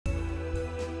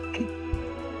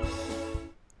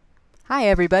Hi,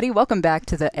 everybody. Welcome back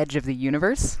to the Edge of the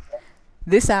Universe.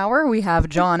 This hour, we have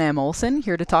John M. Olsen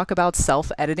here to talk about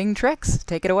self-editing tricks.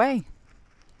 Take it away.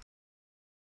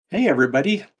 Hey,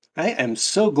 everybody. I am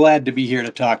so glad to be here to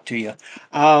talk to you.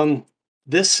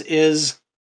 This is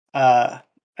uh,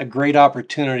 a great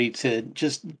opportunity to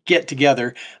just get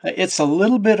together. It's a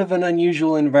little bit of an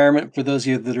unusual environment for those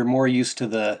of you that are more used to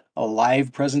the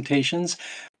live presentations,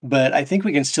 but I think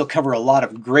we can still cover a lot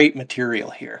of great material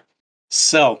here.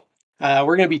 So,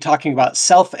 we're going to be talking about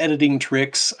self-editing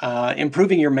tricks,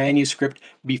 improving your manuscript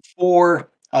before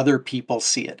other people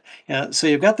see it. So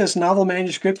you've got this novel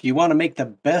manuscript, you want to make the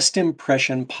best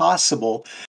impression possible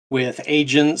with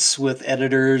agents, with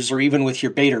editors, or even with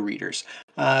your beta readers.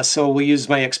 So we'll use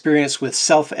my experience with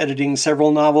self-editing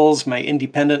several novels, my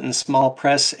independent and small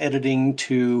press editing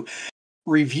to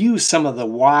review some of the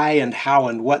why and how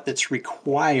and what that's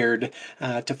required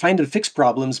to find and fix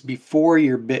problems before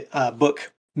your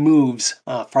book moves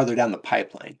farther down the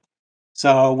pipeline.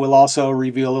 So we'll also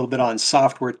review a little bit on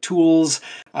software tools,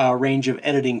 a range of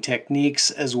editing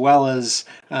techniques, as well as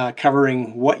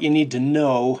covering what you need to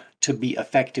know to be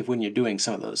effective when you're doing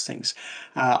some of those things.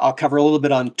 I'll cover a little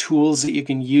bit on tools that you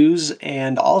can use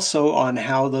and also on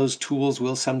how those tools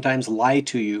will sometimes lie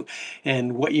to you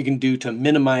and what you can do to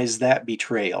minimize that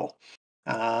betrayal.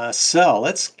 So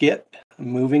let's get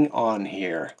moving on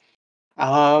here.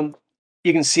 Um,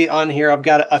 you can see on here, I've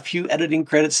got a few editing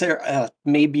credits there.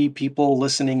 Maybe people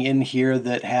listening in here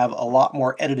that have a lot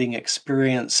more editing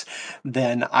experience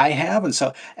than I have. And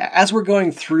so as we're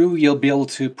going through, you'll be able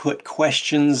to put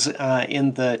questions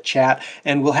in the chat,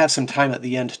 and we'll have some time at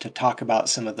the end to talk about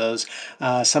some of those.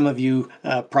 Some of you,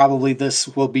 probably this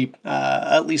will be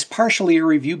at least partially a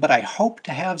review, but I hope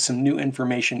to have some new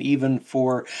information even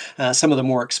for some of the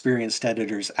more experienced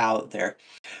editors out there.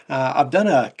 I've done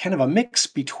a kind of a mix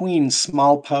between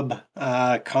small pub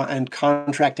and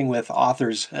contracting with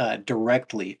authors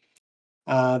directly.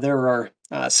 There are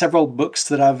several books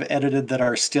that I've edited that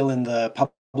are still in the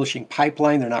publishing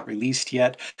pipeline. They're not released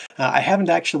yet. I haven't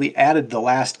actually added the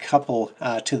last couple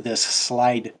to this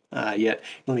slide yet.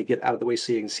 Let me get out of the way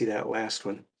so you can see that last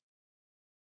one.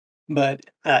 But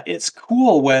it's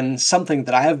cool when something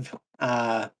that I've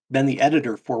been the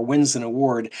editor for wins an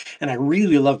award, and I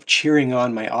really love cheering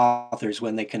on my authors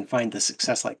when they can find the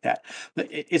success like that. But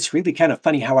it's really kind of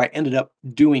funny how I ended up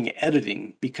doing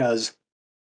editing because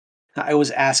I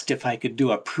was asked if I could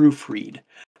do a proofread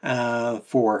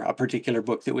for a particular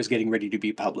book that was getting ready to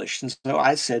be published. And so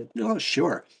I said, oh,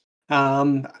 sure.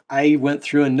 I went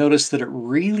through and noticed that it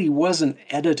really wasn't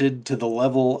edited to the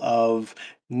level of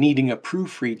needing a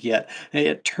proofread yet.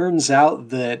 It turns out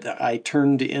that I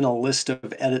turned in a list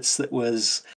of edits that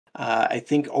was, I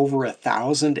think, over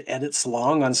 1,000 edits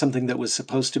long on something that was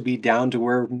supposed to be down to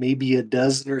where maybe a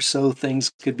dozen or so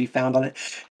things could be found on it.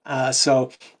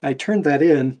 So I turned that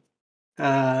in,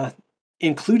 uh,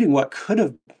 including what could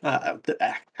have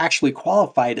actually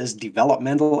qualified as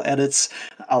developmental edits,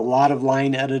 a lot of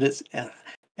line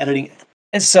editing.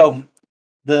 And so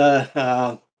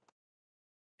the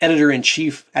editor in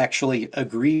chief actually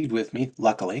agreed with me,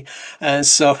 luckily. And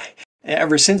so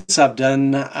ever since I've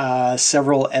done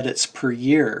several edits per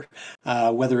year,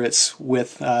 whether it's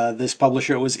with this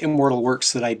publisher. It was Immortal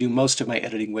Works that I do most of my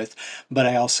editing with, but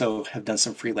I also have done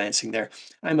some freelancing there.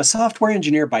 I'm a software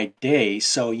engineer by day,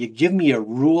 so you give me a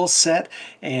rule set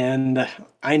and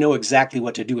I know exactly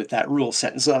what to do with that rule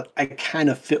set. And so I kind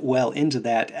of fit well into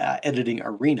that editing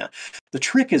arena. The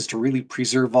trick is to really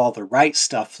preserve all the right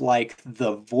stuff, like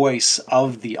the voice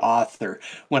of the author,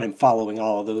 when I'm following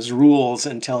all of those rules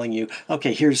and telling you,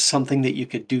 okay, here's something that you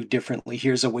could do differently.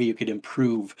 Here's a way you could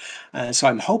improve. So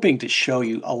I'm hoping to show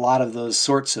you a lot of those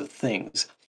sorts of things.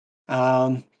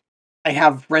 Um, I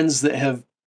have friends that have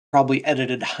probably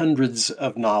edited hundreds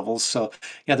of novels, so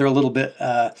yeah, they're a little bit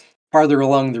farther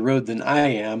along the road than I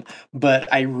am,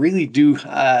 but I really do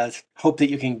hope that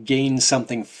you can gain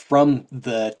something from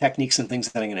the techniques and things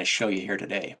that I'm going to show you here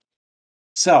today.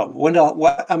 So,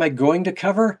 what am I going to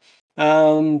cover?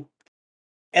 Um,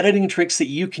 Editing tricks that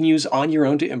you can use on your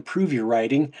own to improve your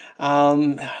writing.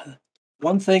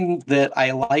 One thing that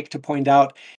I like to point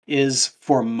out is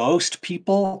for most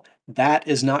people, that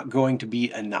is not going to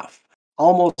be enough.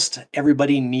 Almost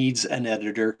everybody needs an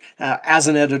editor. As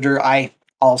an editor, I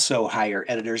also hire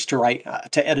editors to write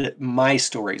to edit my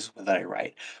stories that I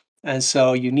write, and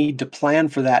so you need to plan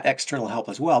for that external help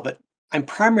as well. But I'm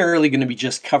primarily going to be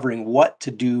just covering what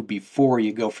to do before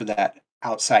you go for that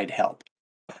outside help.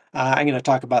 I'm going to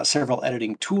talk about several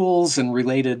editing tools and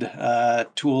related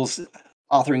tools,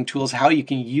 authoring tools, how you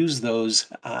can use those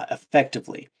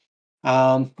effectively.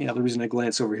 The reason I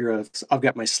glance over here is I've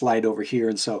got my slide over here,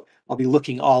 and so I'll be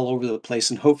looking all over the place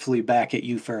and hopefully back at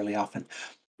you fairly often.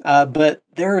 But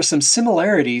there are some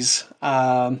similarities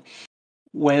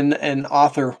when an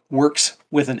author works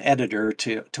with an editor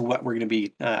to what we're going to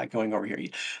be going over here.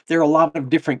 There are a lot of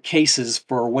different cases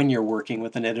for when you're working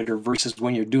with an editor versus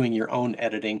when you're doing your own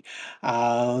editing.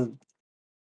 Uh,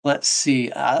 let's see.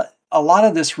 A lot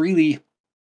of this really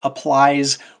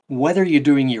applies whether you're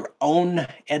doing your own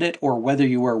edit or whether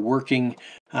you are working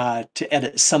to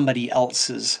edit somebody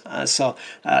else's.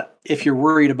 If you're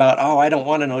worried about, oh, I don't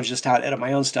want to know just how to edit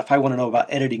my own stuff, I want to know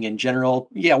about editing in general,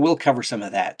 yeah, we'll cover some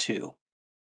of that too.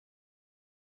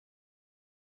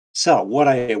 So, what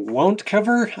I won't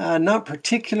cover, not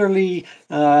particularly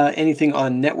anything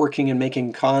on networking and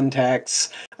making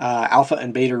contacts, alpha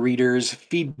and beta readers,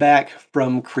 feedback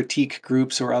from critique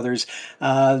groups or others.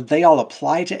 They all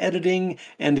apply to editing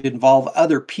and involve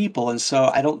other people. And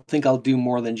so I don't think I'll do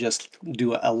more than just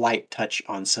do a light touch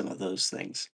on some of those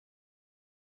things.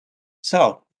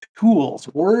 So, tools.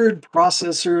 Word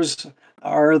processors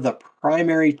are the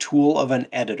primary tool of an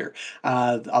editor.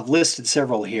 I've listed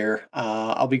several here.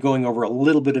 I'll be going over a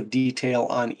little bit of detail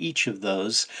on each of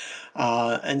those.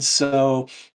 And so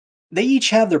they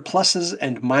each have their pluses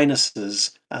and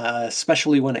minuses,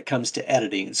 especially when it comes to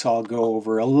editing. So I'll go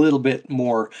over a little bit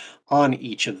more on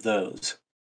each of those.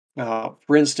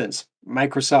 For instance,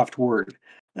 Microsoft Word.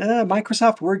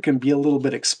 Microsoft Word can be a little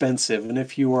bit expensive, and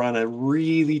if you are on a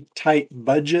really tight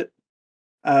budget,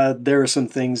 there are some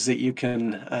things that you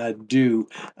can do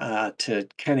to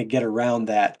kind of get around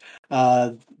that.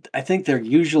 Uh, I think they're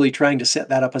usually trying to set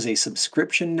that up as a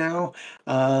subscription now.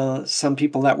 Some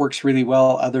people that works really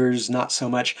well, others not so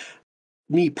much.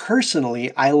 Me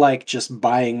personally, I like just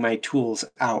buying my tools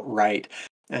outright.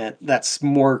 That's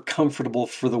more comfortable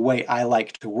for the way I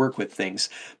like to work with things.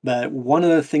 But one of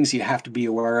the things you have to be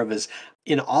aware of is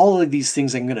in all of these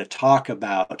things I'm going to talk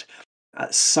about,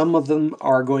 some of them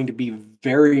are going to be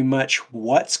very much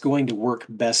what's going to work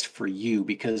best for you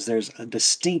because there's a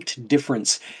distinct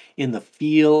difference in the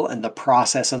feel and the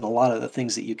process and a lot of the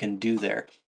things that you can do there.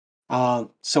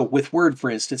 So with Word, for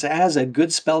instance, it has a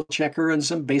good spell checker and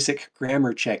some basic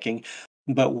grammar checking.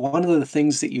 But one of the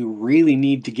things that you really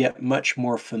need to get much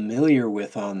more familiar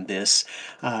with on this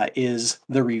is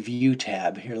the review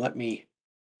tab. Here, let me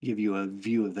give you a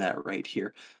view of that right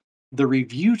here. The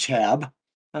review tab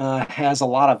has a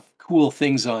lot of cool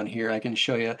things on here. I can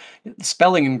show you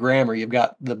spelling and grammar. You've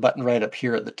got the button right up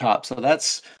here at the top. So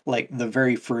that's like the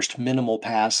very first minimal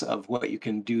pass of what you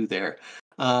can do there.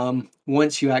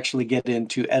 Once you actually get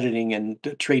into editing and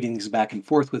trading these back and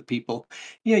forth with people,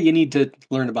 yeah, you need to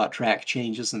learn about track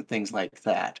changes and things like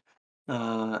that.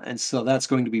 And so that's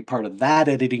going to be part of that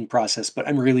editing process, but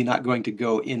I'm really not going to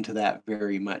go into that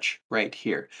very much right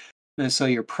here. And so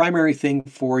your primary thing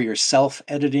for your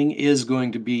self-editing is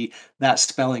going to be that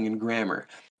spelling and grammar.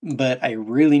 But I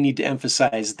really need to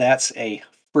emphasize that's a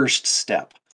first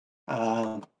step.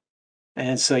 Um,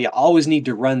 and so you always need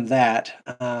to run that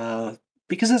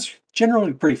because it's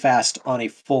generally pretty fast on a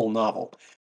full novel.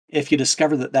 If you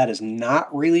discover that that is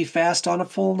not really fast on a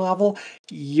full novel,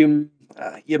 you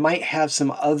might have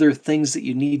some other things that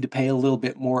you need to pay a little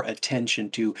bit more attention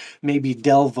to. Maybe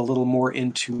delve a little more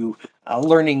into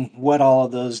learning what all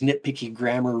of those nitpicky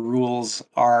grammar rules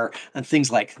are and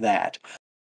things like that.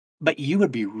 But you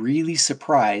would be really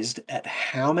surprised at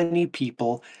how many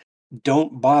people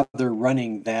don't bother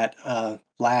running that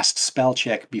last spell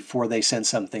check before they send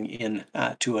something in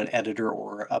to an editor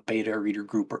or a beta reader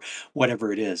group or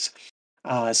whatever it is.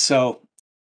 So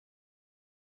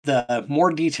the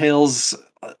more details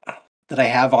that I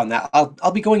have on that,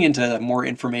 I'll be going into more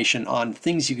information on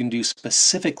things you can do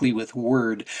specifically with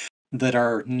Word that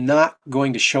are not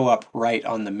going to show up right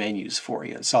on the menus for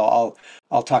you. So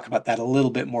I'll talk about that a little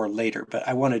bit more later, but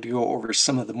I wanted to go over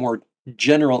some of the more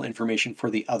general information for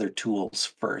the other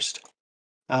tools first.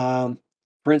 Um,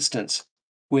 for instance,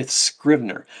 with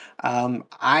Scrivener,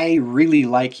 I really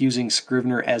like using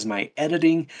Scrivener as my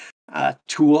editing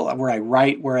tool where I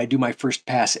write, where I do my first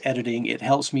pass editing. It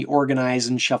helps me organize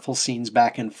and shuffle scenes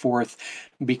back and forth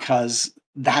because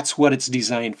that's what it's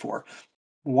designed for.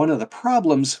 One of the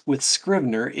problems with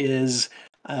Scrivener is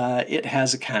it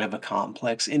has a kind of a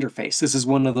complex interface. This is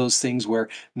one of those things where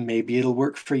maybe it'll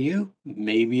work for you,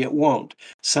 maybe it won't.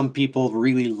 Some people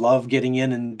really love getting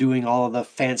in and doing all of the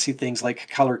fancy things like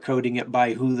color coding it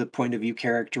by who the point of view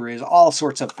character is, all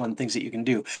sorts of fun things that you can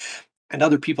do. And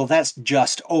other people, that's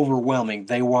just overwhelming.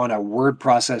 They want a word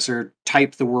processor,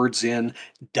 type the words in,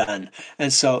 done.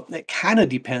 And so it kind of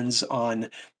depends on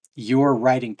your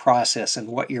writing process and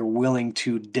what you're willing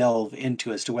to delve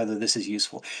into as to whether this is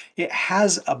useful. It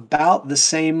has about the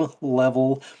same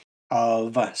level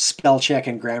of spell check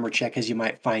and grammar check as you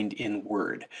might find in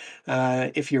Word.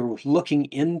 If you're looking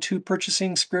into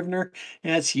purchasing Scrivener,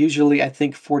 it's usually, I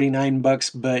think, 49 bucks,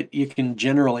 but you can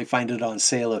generally find it on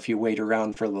sale if you wait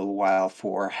around for a little while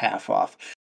for half off.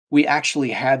 We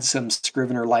actually had some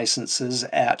Scrivener licenses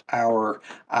at our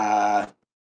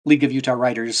League of Utah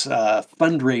Writers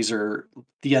fundraiser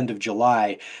the end of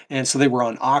July, and so they were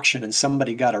on auction, and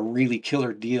somebody got a really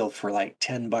killer deal for like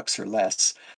 10 bucks or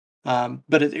less.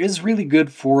 But it is really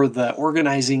good for the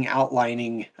organizing,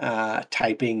 outlining,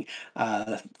 typing,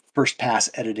 uh, first pass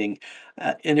editing,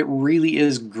 and it really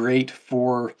is great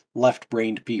for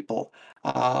left-brained people.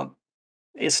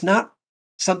 It's not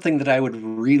something that I would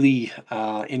really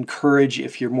encourage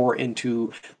if you're more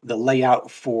into the layout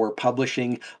for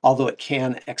publishing, although it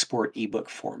can export ebook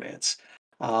formats.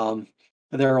 Um,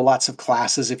 there are lots of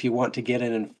classes if you want to get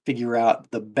in and figure out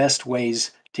the best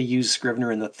ways to use Scrivener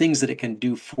and the things that it can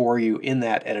do for you in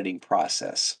that editing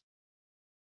process.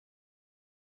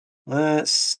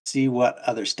 Let's see what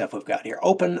other stuff we've got here.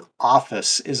 Open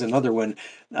Office is another one.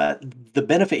 Uh, the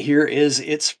benefit here is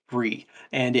it's free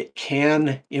and it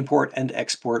can import and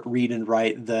export, read and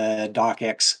write the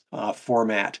docx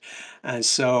format. And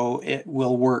so it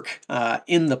will work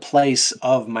in the place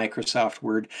of Microsoft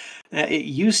Word. It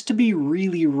used to be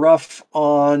really rough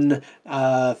on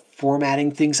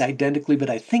formatting things identically,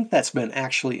 but I think that's been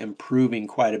actually improving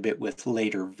quite a bit with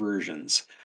later versions.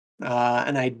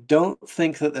 And I don't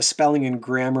think that the spelling and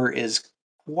grammar is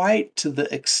quite to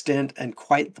the extent and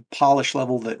quite the polish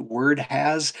level that Word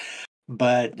has,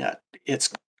 but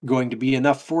it's going to be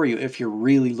enough for you if you're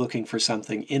really looking for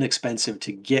something inexpensive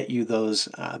to get you those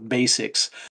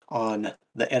basics on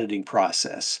the editing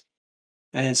process.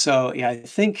 And so, yeah, I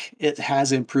think it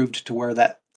has improved to where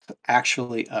that's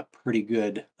actually a pretty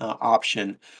good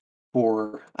option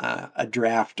for a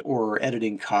draft or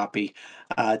editing copy.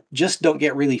 Just don't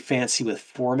get really fancy with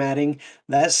formatting.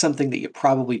 That's something that you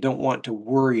probably don't want to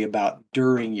worry about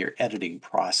during your editing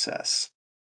process.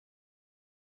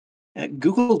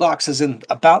 Google Docs is in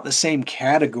about the same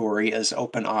category as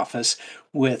OpenOffice,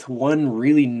 with one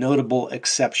really notable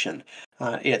exception.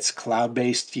 It's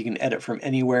cloud-based, you can edit from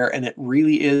anywhere, and it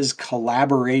really is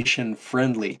collaboration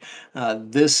friendly.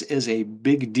 This is a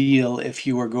big deal if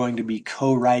you are going to be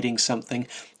co-writing something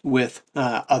with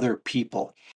other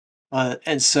people.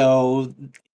 And so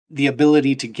the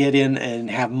ability to get in and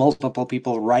have multiple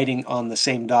people writing on the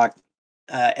same doc,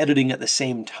 editing at the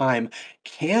same time,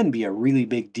 can be a really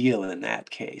big deal in that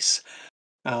case.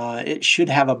 It should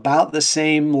have about the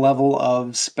same level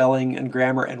of spelling and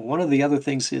grammar. And one of the other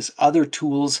things is other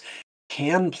tools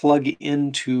can plug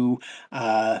into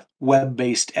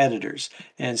web-based editors.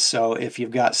 And so if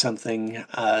you've got something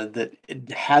that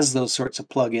has those sorts of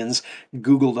plugins,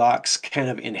 Google Docs kind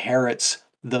of inherits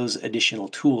those additional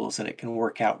tools and it can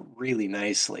work out really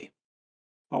nicely.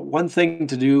 One thing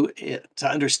to do to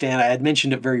understand, I had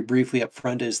mentioned it very briefly up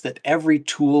front, is that every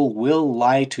tool will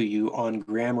lie to you on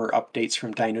grammar updates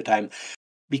from time to time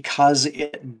because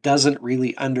it doesn't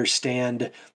really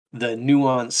understand the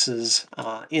nuances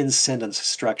in sentence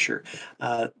structure.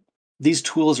 Uh, these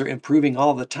tools are improving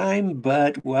all the time,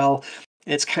 but well,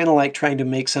 it's kind of like trying to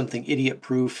make something idiot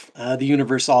proof. The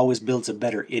universe always builds a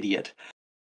better idiot.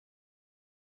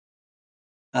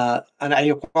 And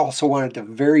I also wanted to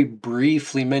very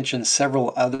briefly mention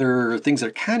several other things that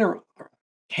are kind of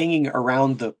hanging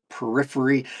around the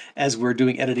periphery as we're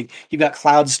doing editing. You've got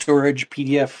cloud storage,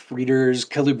 PDF readers,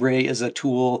 Calibre is a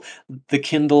tool, the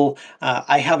Kindle.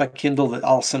 I have a Kindle that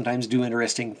I'll sometimes do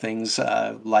interesting things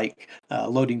like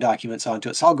loading documents onto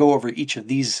it. So I'll go over each of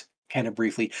these kind of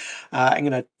briefly. I'm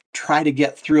going to try to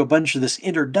get through a bunch of this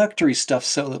introductory stuff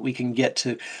so that we can get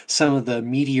to some of the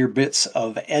meatier bits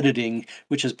of editing,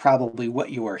 which is probably what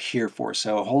you are here for.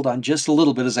 So hold on just a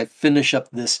little bit as I finish up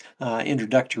this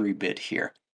introductory bit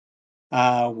here.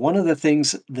 One of the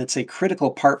things that's a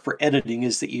critical part for editing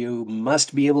is that you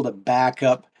must be able to back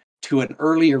up to an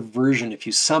earlier version if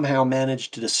you somehow manage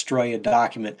to destroy a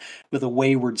document with a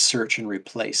wayward search and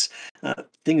replace.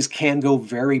 Things can go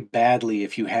very badly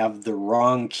if you have the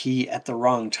wrong key at the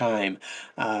wrong time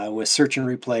with search and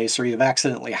replace, or you've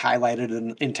accidentally highlighted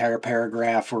an entire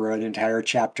paragraph or an entire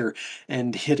chapter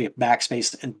and hit a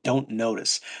backspace and don't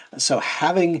notice. So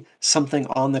having something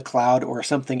on the cloud or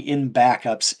something in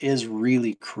backups is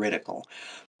really critical,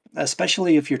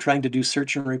 especially if you're trying to do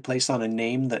search and replace on a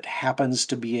name that happens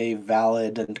to be a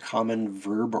valid and common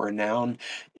verb or noun.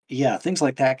 Yeah, things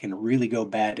like that can really go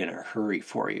bad in a hurry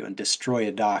for you and destroy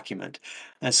a document.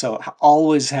 And so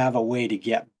always have a way to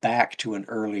get back to an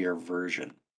earlier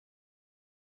version.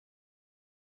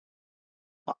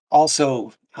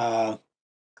 Also,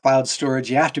 cloud storage,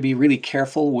 you have to be really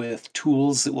careful with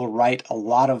tools that will write a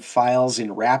lot of files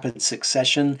in rapid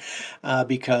succession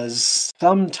because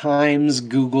sometimes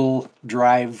Google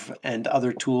Drive and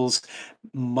other tools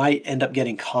might end up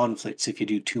getting conflicts if you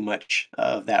do too much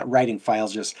of that, writing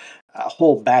files, just a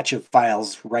whole batch of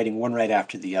files, writing one right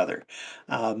after the other.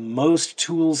 Most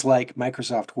tools like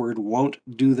Microsoft Word won't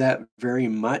do that very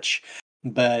much.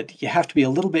 But you have to be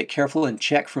a little bit careful and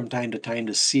check from time to time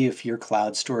to see if your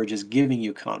cloud storage is giving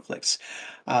you conflicts.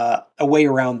 A way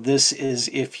around this is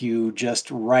if you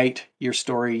just write your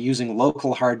story using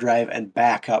local hard drive and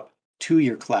back up to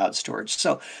your cloud storage.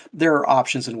 So there are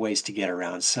options and ways to get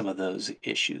around some of those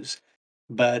issues.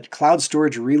 But cloud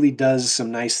storage really does some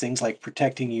nice things like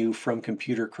protecting you from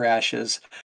computer crashes.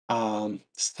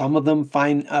 Some of them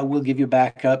will give you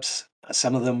backups.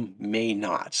 Some of them may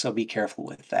not. So be careful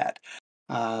with that.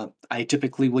 I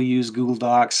typically will use Google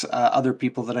Docs. Other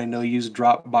people that I know use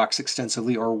Dropbox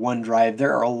extensively or OneDrive.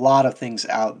 There are a lot of things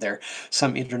out there.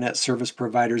 Some internet service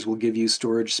providers will give you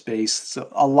storage space. So,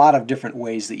 a lot of different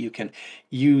ways that you can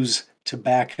use to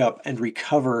back up and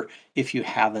recover if you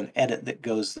have an edit that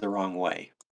goes the wrong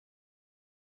way.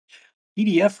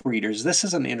 PDF readers, this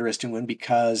is an interesting one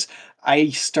because I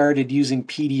started using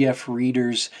PDF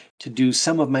readers to do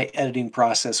some of my editing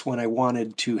process when I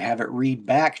wanted to have it read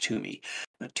back to me.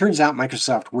 It turns out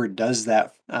Microsoft Word does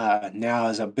that now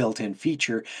as a built-in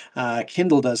feature.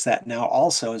 Kindle does that now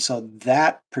also, and so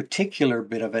that particular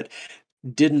bit of it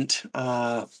didn't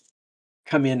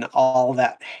come in all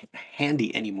that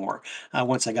handy anymore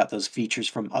once I got those features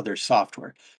from other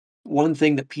software. One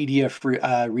thing that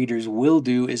PDF readers will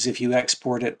do is if you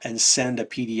export it and send a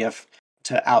PDF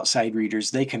to outside readers,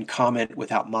 they can comment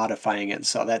without modifying it.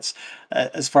 So that's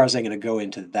as far as I'm going to go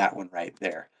into that one right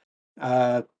there.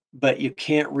 Uh, but you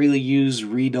can't really use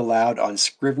read aloud on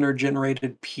Scrivener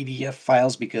generated PDF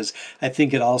files because I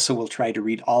think it also will try to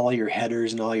read all your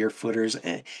headers and all your footers,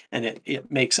 and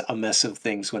it makes a mess of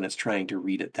things when it's trying to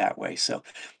read it that way. So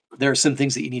there are some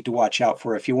things that you need to watch out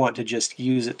for if you want to just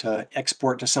use it to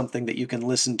export to something that you can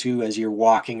listen to as you're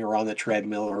walking or on the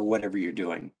treadmill or whatever you're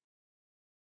doing.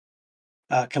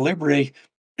 Calibri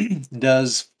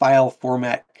does file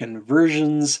format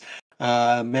conversions,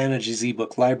 manages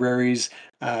ebook libraries,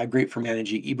 great for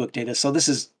managing ebook data. So this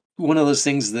is one of those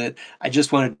things that I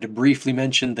just wanted to briefly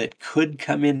mention that could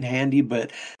come in handy,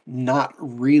 but not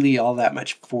really all that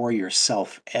much for your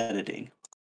self editing.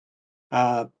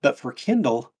 But for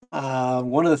Kindle,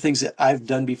 one of the things that I've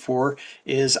done before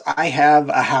is I have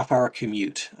a half-hour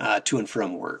commute to and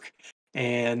from work,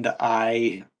 and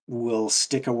I will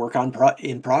stick a work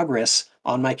in progress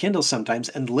on my Kindle sometimes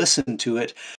and listen to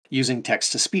it using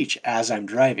text to speech as I'm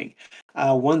driving.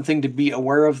 One thing to be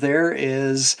aware of there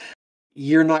is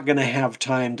you're not going to have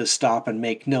time to stop and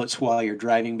make notes while you're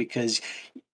driving because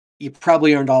you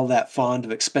probably aren't all that fond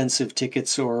of expensive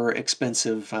tickets or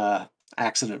expensive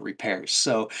accident repairs.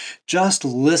 So just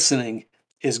listening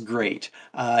is great.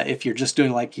 If you're just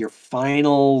doing like your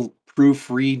final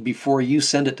proofread before you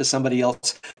send it to somebody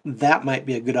else, that might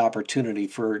be a good opportunity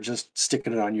for just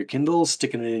sticking it on your Kindle,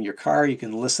 sticking it in your car. You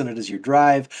can listen it as you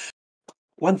drive.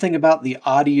 One thing about the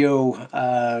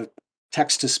audio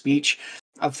text to speech,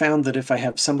 I've found that if I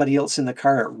have somebody else in the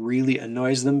car, it really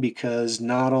annoys them because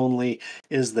not only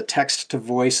is the text to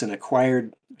voice an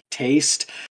acquired taste,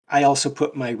 I also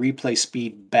put my replay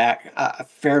speed back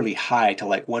fairly high to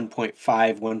like 1.5,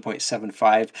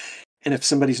 1.75. And if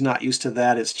somebody's not used to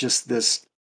that, it's just this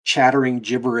chattering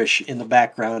gibberish in the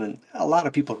background. And a lot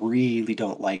of people really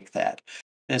don't like that.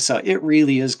 And so it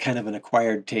really is kind of an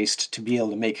acquired taste to be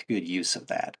able to make good use of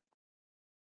that.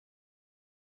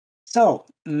 So,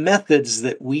 methods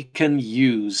that we can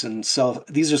use. And so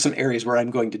these are some areas where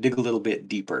I'm going to dig a little bit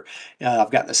deeper.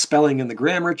 I've got the spelling and the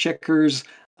grammar checkers.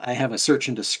 I have a search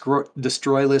and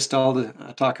destroy list all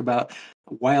to talk about.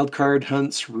 Wildcard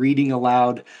hunts, reading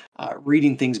aloud,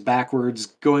 reading things backwards,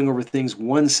 going over things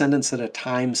one sentence at a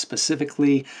time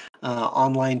specifically,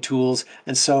 online tools.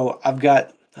 And so I've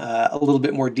got a little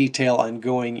bit more detail on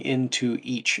going into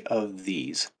each of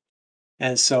these.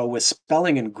 And so with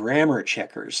spelling and grammar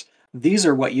checkers, these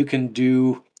are what you can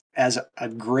do as a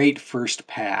great first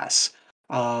pass.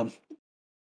 Um,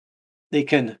 they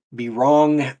can be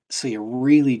wrong, so you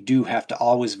really do have to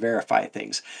always verify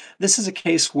things. This is a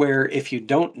case where if you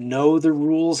don't know the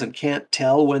rules and can't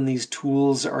tell when these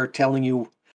tools are telling you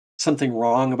something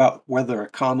wrong about whether a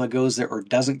comma goes there or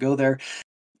doesn't go there,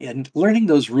 and learning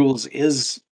those rules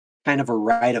is kind of a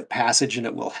rite of passage, and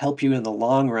it will help you in the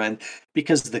long run,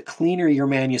 because the cleaner your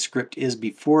manuscript is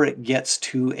before it gets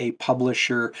to a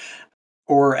publisher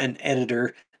or an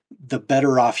editor, the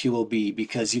better off you will be,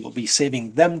 because you will be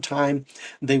saving them time.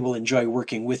 They will enjoy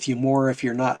working with you more if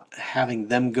you're not having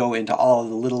them go into all of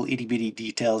the little itty bitty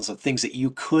details of things that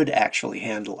you could actually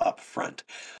handle up front.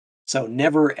 So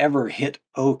never ever hit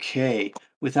OK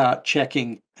without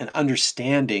checking and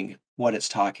understanding what it's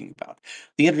talking about.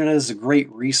 The internet is a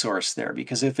great resource there,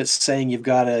 because if it's saying you've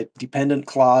got a dependent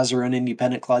clause or an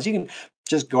independent clause, you can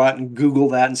just go out and Google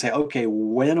that and say, okay,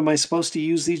 when am I supposed to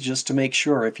use these, just to make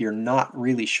sure, if you're not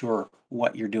really sure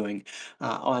what you're doing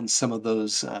on some of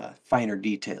those finer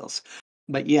details.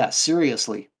 But yeah,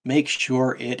 seriously, make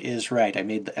sure it is right. I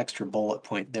made the extra bullet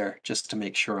point there just to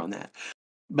make sure on that.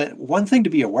 But one thing to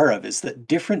be aware of is that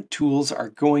different tools are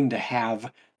going to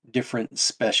have different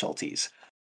specialties.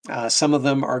 Some of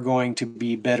them are going to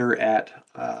be better at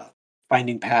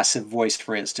finding passive voice,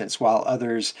 for instance, while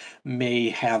others may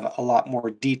have a lot more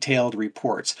detailed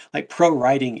reports. Like Pro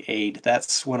Writing Aid,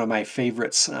 that's one of my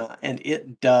favorites, and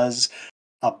it does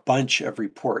a bunch of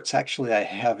reports. Actually, I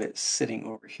have it sitting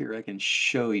over here. I can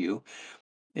show you.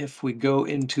 If we go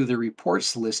into the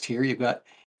reports list here, you've got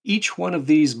each one of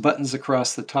these buttons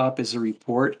across the top is a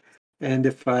report. And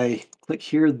if I click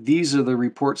here, these are the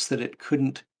reports that it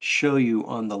couldn't show you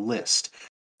on the list.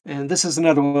 And this is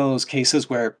another one of those cases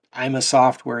where I'm a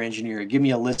software engineer. Give me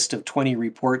a list of 20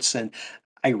 reports, and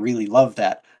I really love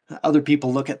that. Other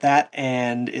people look at that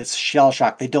and it's shell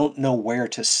shock. They don't know where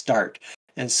to start.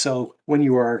 And so when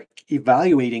you are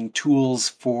evaluating tools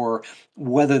for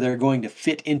whether they're going to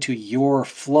fit into your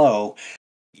flow,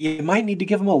 you might need to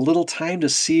give them a little time to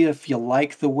see if you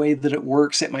like the way that it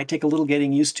works. It might take a little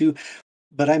getting used to,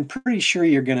 but I'm pretty sure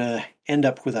you're going to end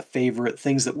up with a favorite,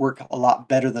 things that work a lot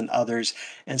better than others.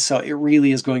 And so it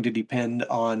really is going to depend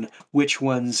on which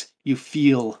ones you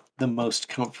feel the most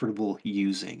comfortable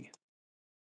using.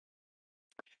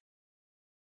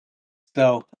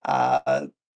 So,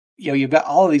 you've got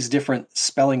all of these different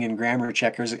spelling and grammar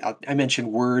checkers. I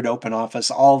mentioned Word,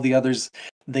 OpenOffice, all the others,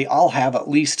 they all have at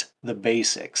least the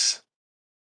basics.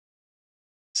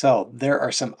 So there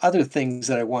are some other things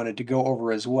that I wanted to go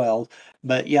over as well.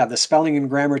 But yeah, the spelling and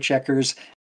grammar checkers,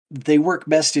 they work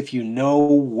best if you know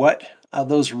what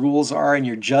those rules are and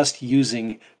you're just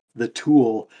using the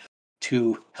tool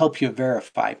to help you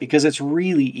verify, because it's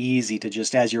really easy to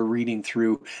just, as you're reading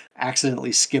through,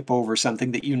 accidentally skip over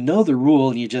something that you know the rule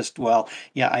and you just, well,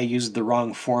 yeah, I used the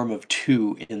wrong form of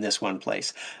to in this one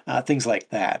place. Things like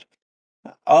that.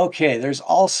 Okay, there's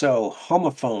also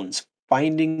homophones,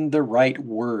 finding the right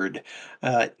word.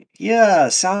 Uh, yeah,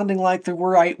 sounding like the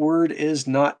right word is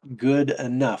not good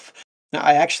enough. Now,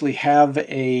 I actually have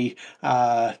a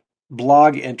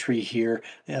blog entry here.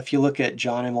 If you look at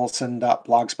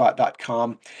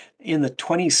johnmolson.blogspot.com, in the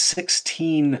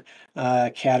 2016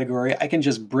 category, I can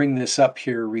just bring this up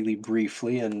here really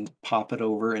briefly and pop it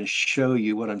over and show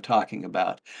you what I'm talking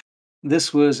about.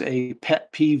 This was a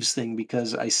pet peeves thing,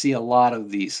 because I see a lot of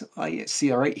these. I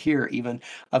see right here even,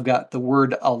 I've got the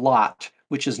word a lot,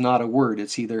 which is not a word.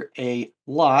 It's either a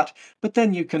lot, but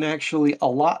then you can actually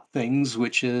allot things,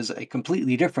 which is a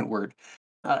completely different word.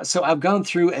 So I've gone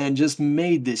through and just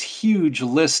made this huge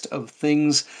list of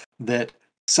things that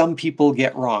some people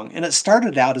get wrong. And it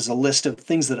started out as a list of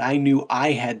things that I knew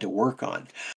I had to work on.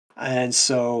 And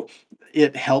so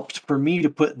it helped for me to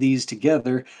put these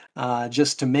together,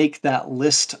 just to make that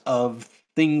list of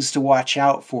things to watch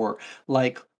out for,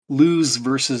 like lose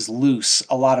versus loose.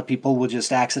 A lot of people will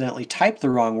just accidentally type the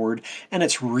wrong word, and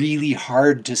it's really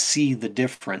hard to see the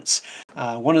difference.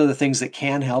 One of the things that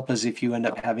can help is if you end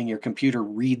up having your computer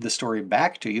read the story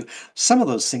back to you, some of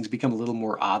those things become a little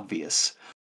more obvious.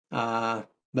 Uh,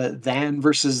 but than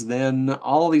versus then,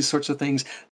 all these sorts of things,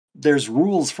 there's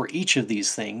rules for each of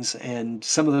these things, and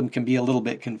some of them can be a little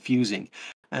bit confusing.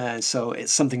 So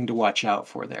it's something to watch out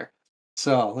for there.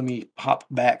 So let me pop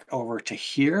back over to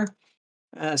here.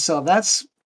 So that's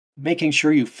making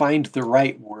sure you find the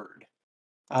right word.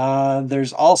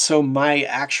 There's also my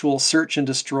actual search and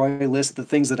destroy list, the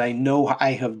things that I know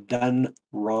I have done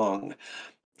wrong.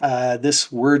 This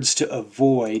words to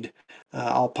avoid,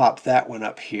 I'll pop that one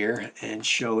up here and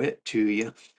show it to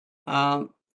you.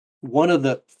 Um, One of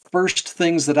the first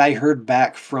things that I heard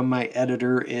back from my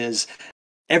editor is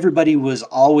everybody was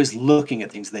always looking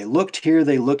at things. They looked here,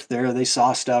 they looked there, they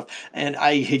saw stuff, and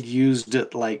I had used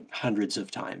it like hundreds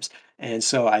of times. And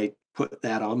so I put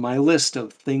that on my list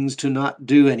of things to not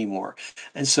do anymore.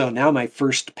 And so now my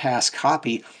first pass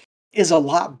copy is a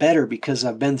lot better, because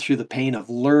I've been through the pain of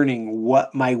learning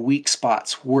what my weak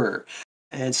spots were.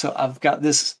 And so I've got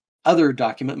this other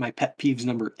document, my pet peeves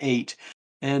number 8,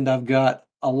 and I've got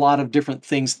a lot of different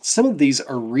things. Some of these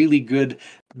are really good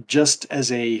just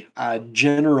as a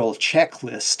general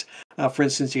checklist. For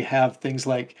instance, you have things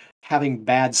like having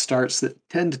bad starts that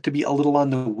tend to be a little on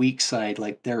the weak side,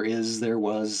 like there is, there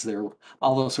was, there,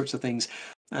 all those sorts of things.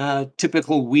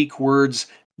 Typical weak words,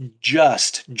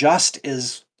 just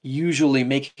is usually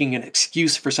making an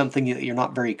excuse for something that you're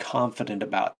not very confident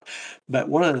about. But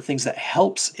one of the things that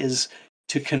helps is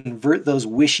to convert those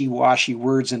wishy-washy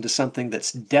words into something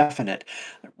that's definite.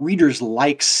 Readers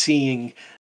like seeing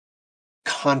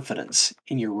confidence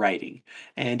in your writing.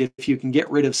 And if you can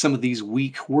get rid of some of these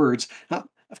weak words,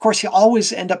 of course, you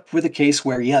always end up with a case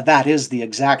where, yeah, that is the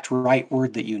exact right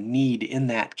word that you need in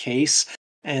that case.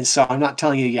 And so I'm not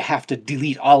telling you you have to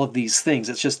delete all of these things.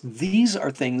 It's just these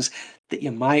are things that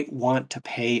you might want to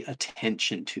pay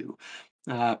attention to.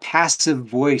 Passive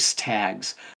voice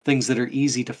tags, things that are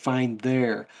easy to find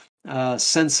there.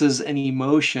 Senses and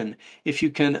emotion. If you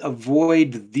can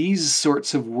avoid these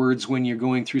sorts of words when you're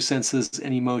going through senses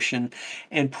and emotion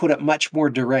and put it much more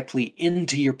directly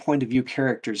into your point of view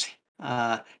character's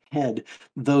uh, head,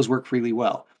 those work really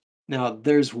well. Now,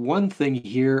 there's one thing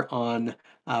here on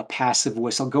passive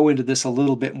voice. I'll go into this a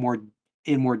little bit more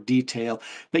in more detail,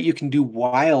 but you can do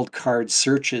wildcard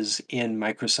searches in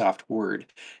Microsoft Word.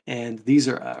 And these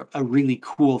are a really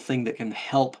cool thing that can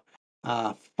help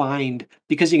find,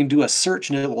 because you can do a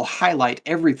search and it will highlight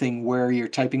everything where you're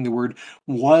typing the word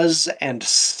was and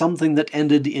something that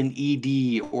ended in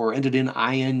ed or ended in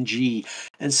ing.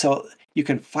 And so you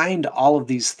can find all of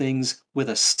these things with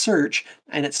a search,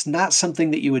 and it's not something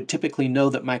that you would typically know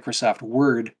that Microsoft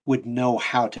Word would know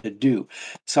how to do.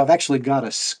 So I've actually got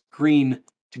a screen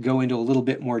to go into a little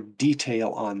bit more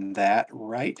detail on that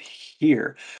right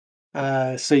here.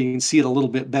 So you can see it a little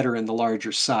bit better in the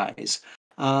larger size.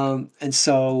 And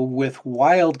so with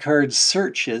wildcard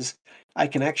searches, I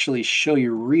can actually show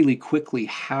you really quickly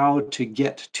how to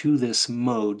get to this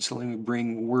mode. So let me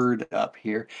bring Word up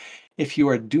here. If you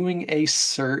are doing a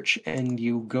search and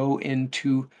you go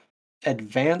into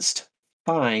Advanced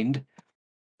Find,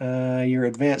 your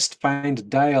Advanced Find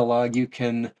dialog, you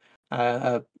can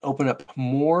open up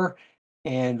More,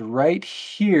 and right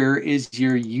here is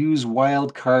your Use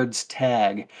Wildcards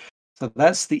tag. So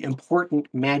that's the important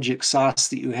magic sauce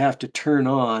that you have to turn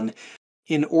on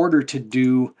in order to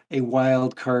do a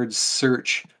wildcard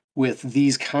search with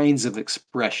these kinds of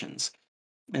expressions.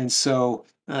 And so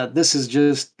this is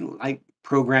just like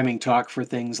programming talk for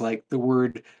things like the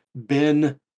word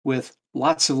 "been" with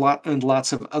lots of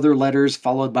other letters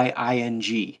followed by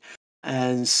ing.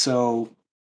 And so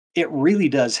it really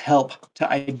does help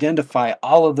to identify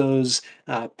all of those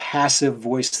passive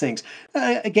voice things.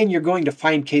 Again, you're going to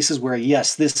find cases where,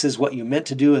 yes, this is what you meant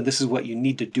to do and this is what you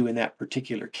need to do in that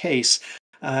particular case.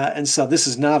 And so this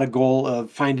is not a goal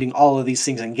of finding all of these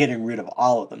things and getting rid of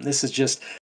all of them. This is just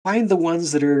find the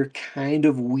ones that are kind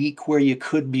of weak where you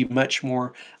could be much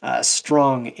more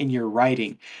strong in your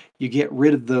writing. You get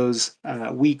rid of those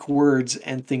weak words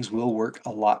and things will work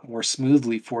a lot more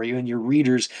smoothly for you, and your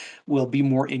readers will be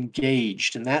more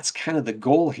engaged. And that's kind of the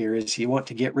goal here, is you want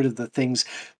to get rid of the things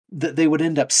that they would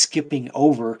end up skipping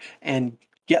over and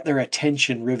get their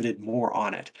attention riveted more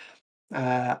on it.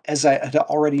 As I had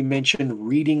already mentioned,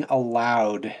 reading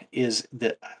aloud is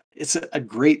it's a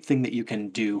great thing that you can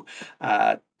do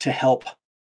to help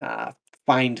uh,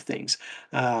 find things.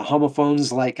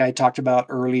 Homophones, like I talked about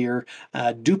earlier,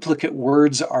 duplicate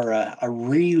words are a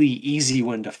really easy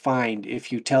one to find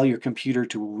if you tell your computer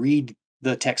to read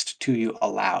the text to you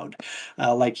aloud.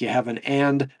 Like you have an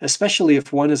and, especially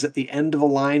if one is at the end of a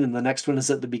line and the next one is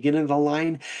at the beginning of the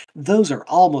line, those are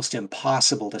almost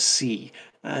impossible to see.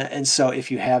 And so if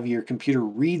you have your computer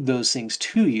read those things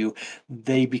to you,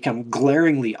 they become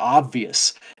glaringly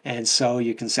obvious. And so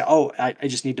you can say, oh, I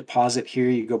just need to pause it here.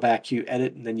 You go back, you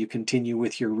edit, and then you continue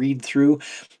with your read through,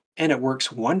 and it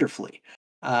works wonderfully.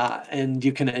 And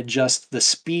you can adjust the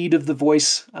speed of the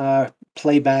voice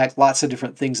playback, lots of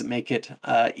different things that make it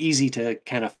easy to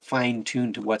kind of fine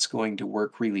tune to what's going to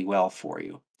work really well for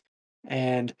you.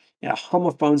 And yeah,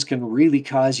 homophones can really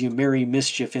cause you merry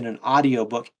mischief in an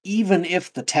audiobook, even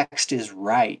if the text is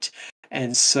right.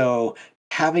 And so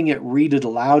having it read it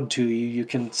aloud to you, you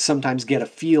can sometimes get a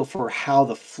feel for how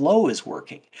the flow is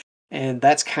working. And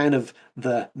that's kind of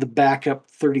the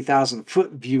backup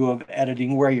 30,000-foot view of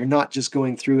editing, where you're not just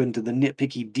going through into the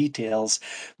nitpicky details,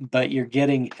 but you're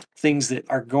getting things that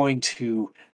are going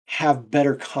to have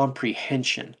better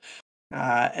comprehension.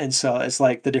 And so it's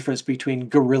like the difference between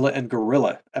gorilla and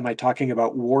gorilla. Am I talking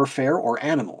about warfare or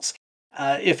animals?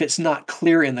 if it's not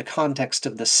clear in the context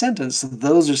of the sentence,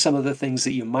 those are some of the things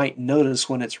that you might notice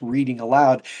when it's reading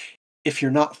aloud if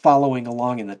you're not following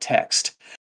along in the text.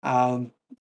 Um,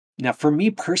 Now, for me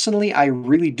personally, I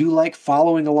really do like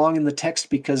following along in the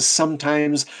text because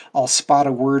sometimes I'll spot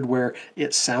a word where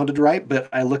it sounded right, but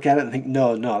I look at it and think,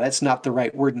 no, no, that's not the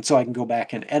right word. And so I can go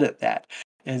back and edit that.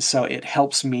 And so it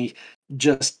helps me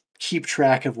just keep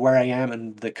track of where I am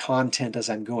and the content as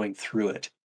I'm going through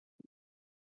it.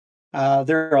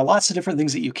 There are lots of different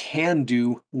things that you can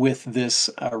do with this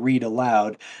read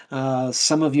aloud.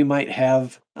 Some of you might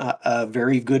have a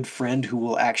very good friend who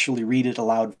will actually read it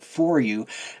aloud for you.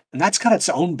 And that's got its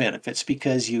own benefits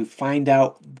because you find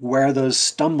out where those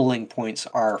stumbling points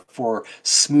are for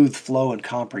smooth flow and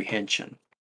comprehension.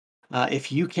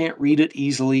 If you can't read it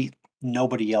easily,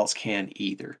 nobody else can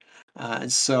either.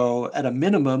 And so, at a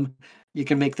minimum, you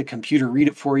can make the computer read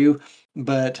it for you,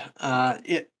 but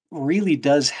it really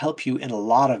does help you in a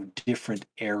lot of different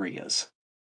areas.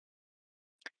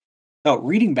 Oh,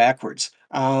 reading backwards.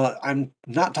 I'm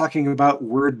not talking about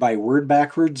word by word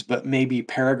backwards, but maybe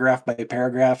paragraph by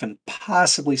paragraph and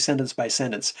possibly sentence by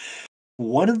sentence.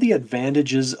 One of the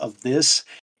advantages of this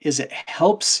is it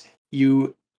helps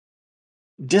you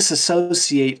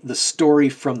disassociate the story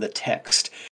from the text.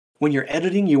 When you're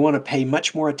editing, you want to pay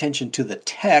much more attention to the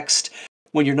text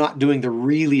when you're not doing the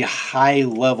really high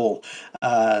level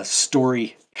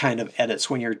story kind of edits,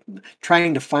 when you're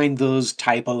trying to find those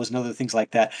typos and other things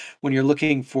like that, when you're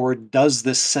looking for, does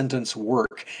this sentence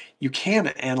work? You can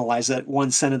analyze that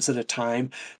one sentence at a time,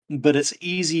 but it's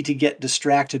easy to get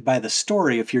distracted by the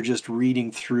story if you're just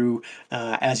reading through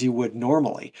as you would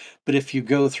normally. But if you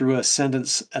go through a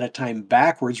sentence at a time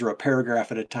backwards or a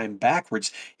paragraph at a time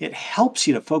backwards, it helps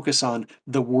you to focus on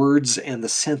the words and the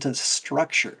sentence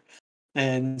structure.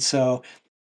 And so,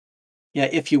 yeah,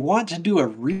 if you want to do a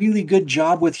really good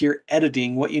job with your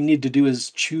editing, what you need to do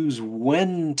is choose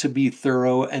when to be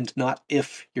thorough and not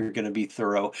if you're going to be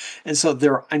thorough. And so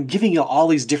I'm giving you all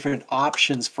these different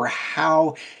options for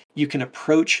how you can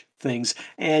approach things.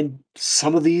 And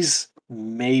some of these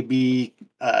may be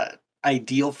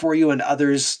ideal for you, and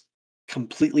others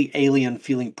completely alien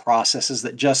feeling processes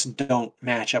that just don't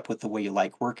match up with the way you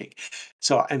like working.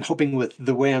 So I'm hoping with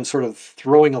the way I'm sort of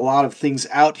throwing a lot of things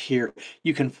out here,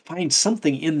 you can find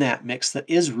something in that mix that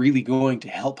is really going to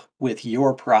help with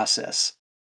your process.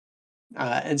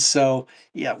 And so,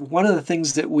 yeah, one of the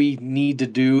things that we need to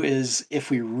do is if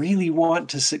we really want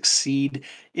to succeed,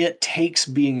 it takes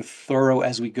being thorough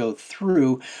as we go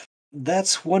through.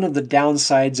 That's one of the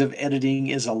downsides of editing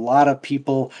is a lot of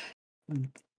people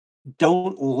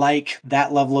don't like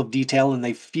that level of detail and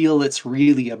they feel it's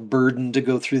really a burden to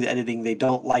go through the editing. They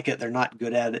don't like it, they're not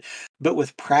good at it. But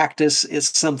with practice,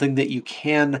 it's something that you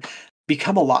can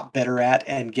become a lot better at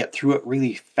and get through it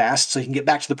really fast so you can get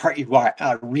back to the part you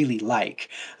really like.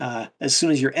 As soon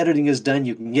as your editing is done,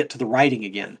 you can get to the writing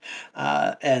again.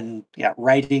 And yeah,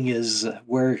 writing is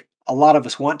where a lot of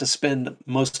us want to spend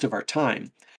most of our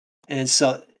time. And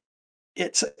so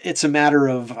it's a matter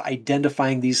of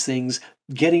identifying these things,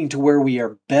 getting to where we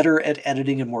are better at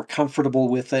editing and more comfortable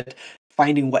with it,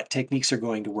 finding what techniques are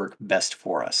going to work best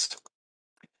for us.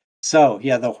 So,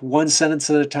 yeah, the one sentence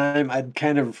at a time, I've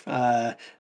kind of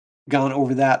gone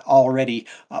over that already.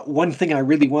 One thing I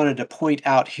really wanted to point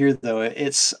out here, though,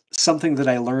 it's something that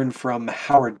I learned from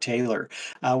Howard Taylor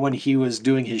when he was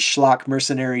doing his Schlock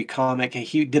Mercenary comic.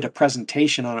 He did a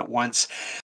presentation on it once,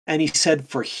 and he said,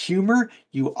 for humor,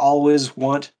 you always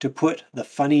want to put the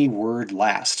funny word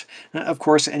last. Of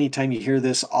course, anytime you hear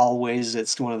this, always,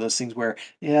 it's one of those things where,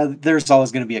 yeah, there's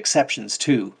always going to be exceptions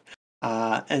too.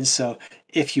 And so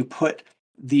if you put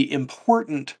the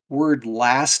important word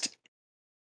last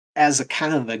as a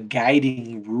kind of a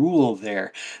guiding rule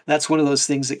there, that's one of those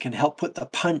things that can help put the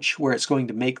punch where it's going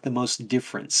to make the most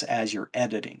difference as you're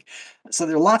editing. So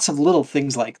there are lots of little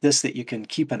things like this that you can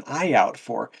keep an eye out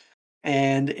for.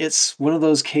 And it's one of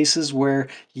those cases where,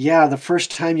 yeah, the first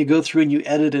time you go through and you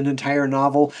edit an entire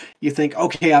novel, you think,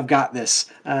 okay, I've got this.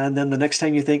 And then the next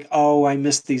time you think, oh, I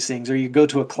missed these things. Or you go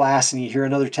to a class and you hear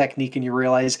another technique and you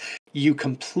realize you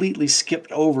completely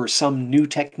skipped over some new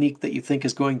technique that you think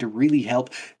is going to really help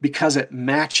because it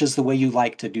matches the way you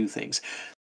like to do things.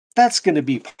 That's going to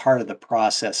be part of the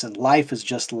process, and life is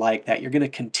just like that. You're going to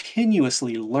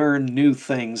continuously learn new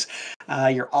things.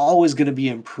 You're always going to be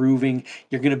improving.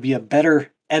 You're going to be a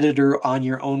better editor on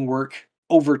your own work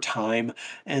over time.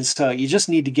 And so you just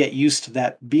need to get used to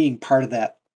that being part of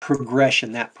that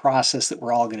progression, that process that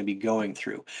we're all going to be going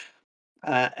through.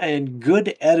 And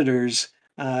good editors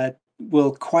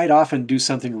will quite often do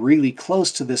something really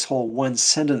close to this whole one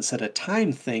sentence at a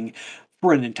time thing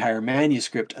for an entire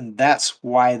manuscript, and that's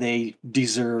why they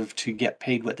deserve to get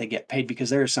paid what they get paid,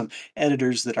 because there are some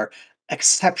editors that are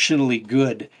exceptionally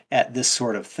good at this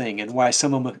sort of thing, and why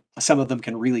some of them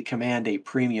can really command a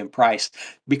premium price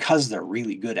because they're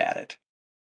really good at it.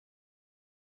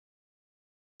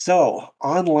 So,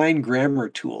 online grammar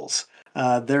tools.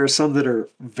 There are some that are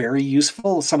very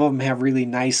useful. Some of them have really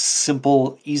nice,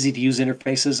 simple, easy to use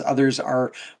interfaces. Others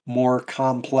are more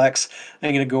complex.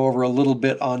 I'm going to go over a little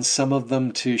bit on some of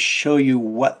them to show you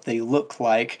what they look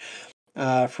like.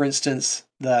 For instance,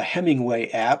 the Hemingway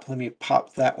app, let me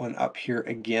pop that one up here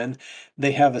again.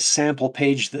 They have a sample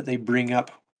page that they bring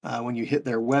up when you hit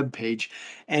their web page,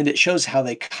 and it shows how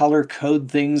they color code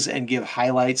things and give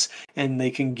highlights, and they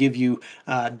can give you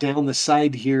down the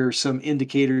side here some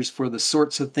indicators for the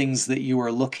sorts of things that you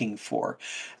are looking for.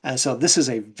 So this is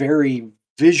a very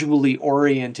visually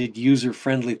oriented,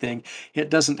 user-friendly thing.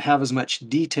 It doesn't have as much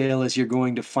detail as you're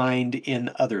going to find in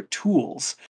other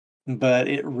tools, but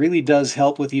it really does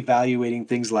help with evaluating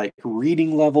things like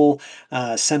reading level,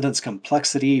 sentence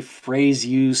complexity, phrase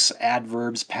use,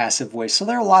 adverbs, passive voice. So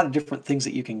there are a lot of different things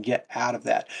that you can get out of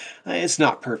that. It's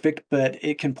not perfect, but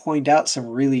it can point out some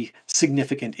really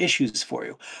significant issues for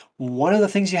you. One of the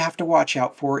things you have to watch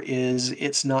out for is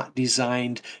it's not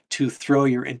designed to throw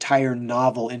your entire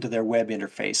novel into their web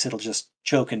interface. It'll just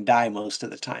choke and die most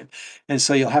of the time. And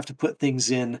so you'll have to put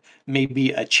things in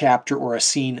maybe a chapter or a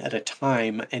scene at a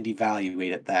time and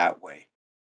evaluate it that way.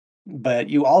 But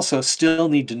you also still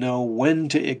need to know when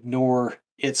to ignore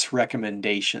its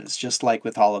recommendations, just like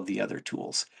with all of the other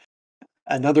tools.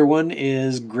 Another one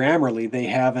is Grammarly. They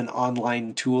have an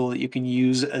online tool that you can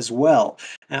use as well.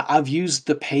 Now, I've used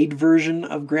the paid version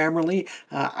of Grammarly.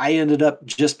 I ended up,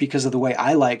 just because of the way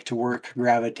I like to work,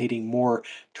 gravitating more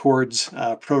towards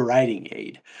Pro Writing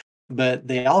Aid. But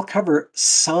they all cover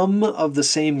some of the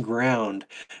same ground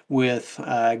with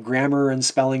grammar and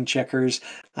spelling checkers.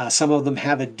 Some of them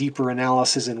have a deeper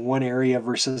analysis in one area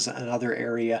versus another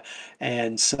area.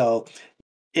 And so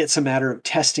it's a matter of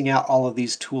testing out all of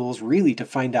these tools really to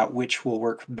find out which will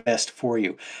work best for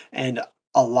you. And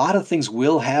a lot of things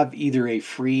will have either a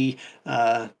free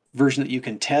version that you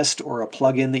can test or a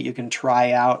plugin that you can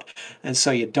try out. And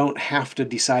so you don't have to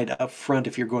decide up front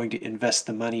if you're going to invest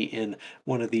the money in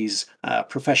one of these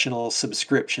professional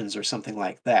subscriptions or something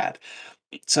like that.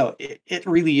 So it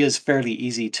really is fairly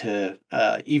easy to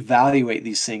evaluate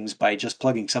these things by just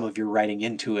plugging some of your writing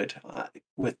into it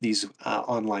with these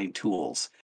online tools.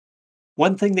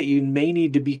 One thing that you may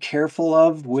need to be careful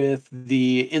of with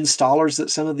the installers that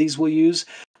some of these will use,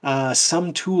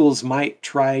 some tools might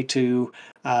try to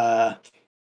uh,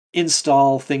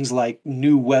 install things like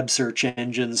new web search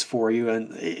engines for you,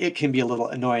 and it can be a little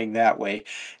annoying that way.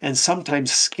 And sometimes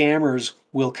scammers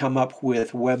will come up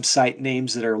with website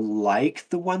names that are like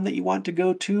the one that you want to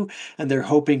go to, and they're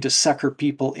hoping to sucker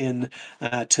people in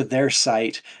to their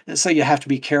site. And so you have to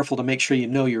be careful to make sure you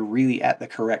know you're really at the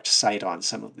correct site on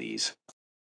some of these.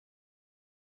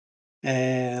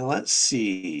 And let's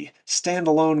see,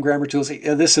 standalone grammar tools.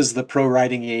 This is the Pro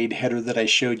Writing Aid header that I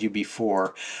showed you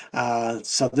before.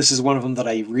 So this is one of them that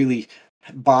I really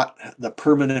bought the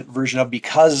permanent version of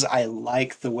because I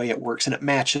like the way it works and it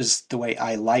matches the way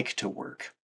I like to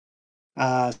work.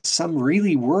 Some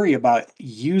really worry about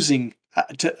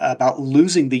about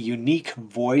losing the unique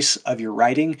voice of your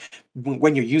writing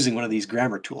when you're using one of these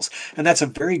grammar tools. And that's a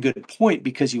very good point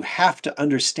because you have to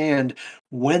understand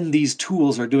when these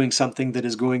tools are doing something that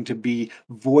is going to be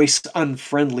voice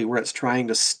unfriendly, where it's trying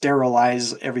to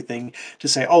sterilize everything to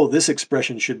say, oh, this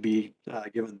expression should be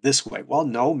given this way. Well,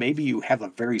 no, maybe you have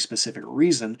a very specific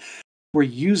reason we're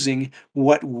using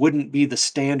what wouldn't be the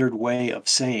standard way of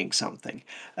saying something.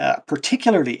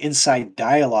 Particularly inside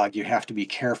dialogue, you have to be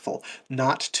careful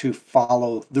not to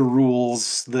follow the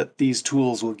rules that these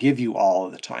tools will give you all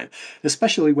of the time,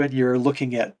 especially when you're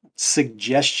looking at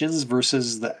suggestions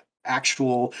versus the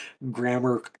actual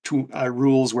grammar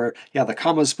rules where, yeah, the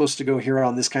comma is supposed to go here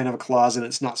on this kind of a clause and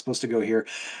it's not supposed to go here.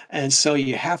 And so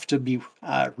you have to be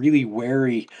really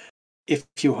wary if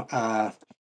you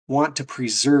want to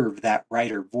preserve that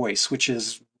writer voice, which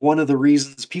is one of the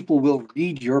reasons people will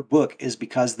read your book is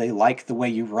because they like the way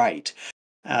you write.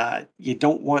 You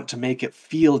don't want to make it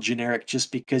feel generic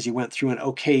just because you went through and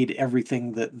okayed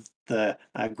everything that the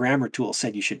grammar tool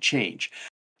said you should change.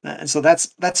 And so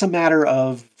that's a matter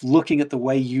of looking at the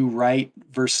way you write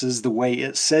versus the way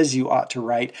it says you ought to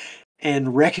write,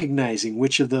 and recognizing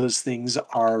which of those things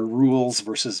are rules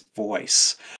versus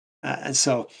voice. And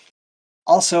so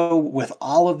also, with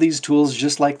all of these tools,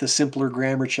 just like the simpler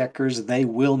grammar checkers, they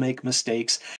will make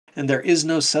mistakes, and there is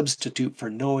no substitute for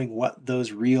knowing what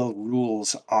those real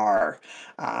rules are.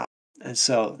 Uh, And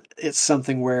so it's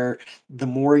something where the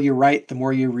more you write, the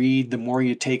more you read, the more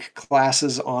you take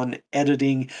classes on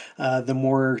editing, the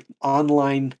more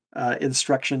online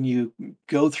instruction you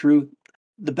go through,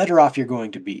 the better off you're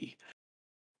going to be.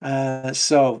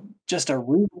 So just a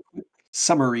real quick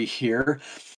summary here.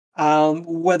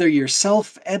 Whether you're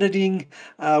self-editing,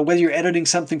 whether you're editing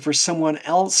something for someone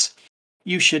else,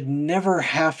 you should never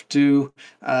have to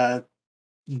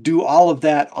do all of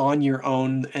that on your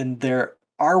own. And there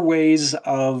are ways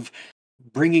of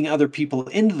bringing other people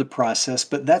into the process,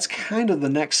 but that's kind of the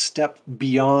next step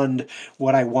beyond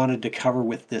what I wanted to cover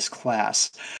with this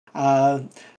class. Uh,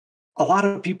 a lot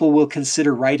of people will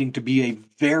consider writing to be a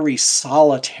very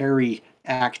solitary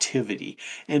activity,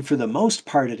 and for the most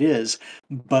part it is,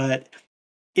 but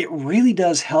it really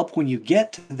does help when you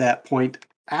get to that point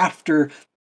after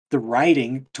the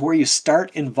writing to where you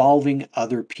start involving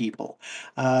other people.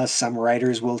 Some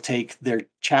writers will take their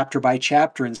chapter by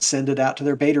chapter and send it out to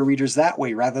their beta readers that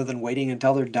way rather than waiting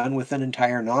until they're done with an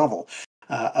entire novel.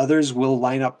 Others will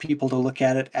line up people to look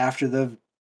at it after they've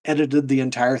edited the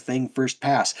entire thing first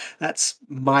pass. That's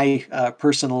my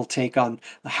personal take on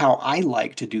how I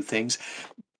like to do things,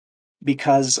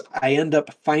 because I end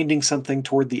up finding something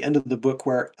toward the end of the book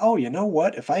where, oh, you know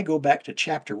what? If I go back to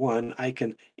chapter one, I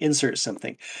can insert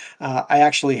something. I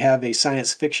actually have a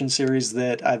science fiction series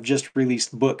that I've just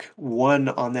released book one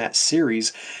on that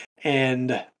series,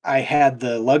 and I had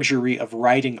the luxury of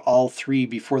writing all three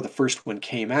before the first one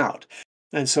came out.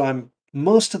 And so I'm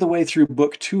most of the way through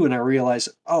book two, and I realize,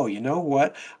 oh, you know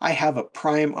what? I have a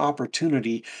prime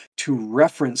opportunity to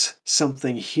reference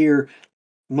something here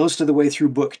most of the way through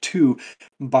book two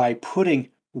by putting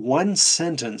one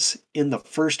sentence in the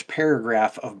first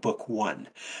paragraph of book one.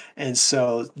 And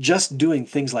so just doing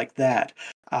things like that,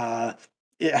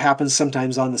 it happens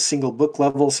sometimes on the single book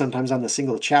level, sometimes on the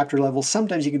single chapter level,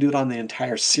 sometimes you can do it on the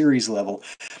entire series level.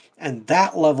 And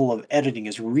that level of editing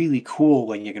is really cool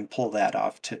when you can pull that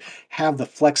off, to have the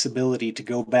flexibility to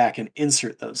go back and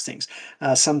insert those things.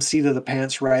 Some seat of the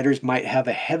pants writers might have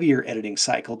a heavier editing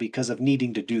cycle because of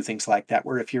needing to do things like that,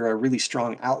 where if you're a really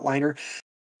strong outliner,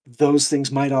 those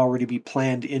things might already be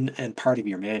planned in and part of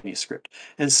your manuscript.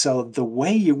 And so the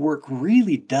way you work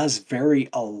really does vary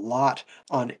a lot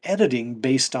on editing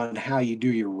based on how you do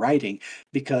your writing,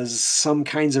 because some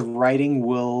kinds of writing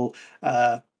will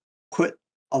put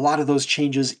a lot of those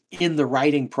changes in the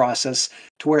writing process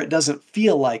to where it doesn't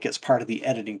feel like it's part of the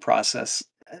editing process.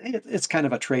 It's kind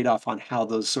of a trade-off on how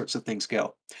those sorts of things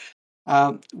go.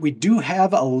 We do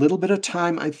have a little bit of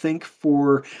time, I think,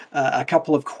 for a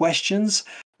couple of questions.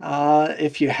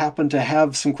 If you happen to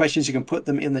have some questions, you can put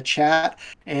them in the chat,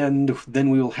 and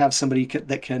then we will have somebody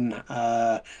that can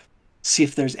see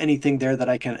if there's anything there that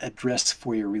I can address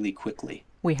for you really quickly.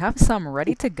 We have some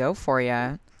ready to go for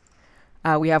you.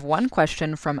 We have one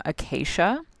question from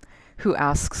Acacia, who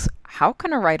asks, how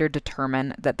can a writer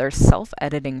determine that their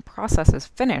self-editing process is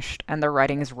finished and their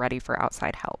writing is ready for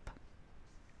outside help?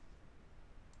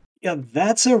 Yeah,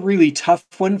 that's a really tough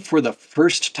one for the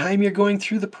first time you're going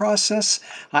through the process.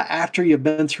 After you've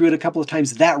been through it a couple of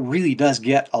times, that really does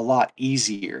get a lot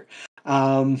easier.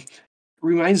 Um,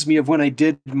 Reminds me of when I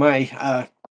did my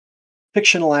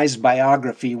fictionalized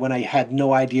biography when I had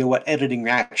no idea what editing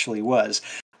actually was.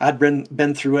 I'd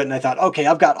been through it and I thought, okay,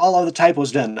 I've got all of the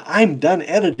typos done. I'm done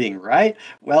editing, right?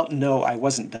 Well, no, I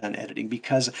wasn't done editing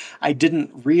because I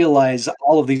didn't realize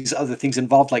all of these other things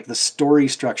involved, like the story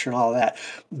structure and all of that.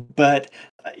 But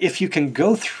if you can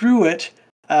go through it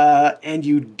and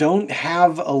you don't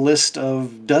have a list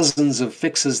of dozens of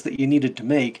fixes that you needed to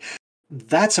make,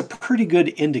 that's a pretty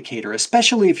good indicator,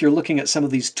 especially if you're looking at some of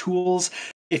these tools.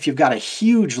 If you've got a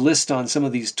huge list on some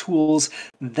of these tools,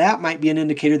 that might be an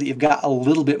indicator that you've got a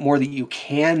little bit more that you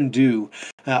can do.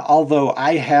 Although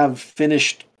I have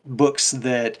finished books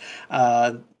that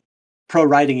Pro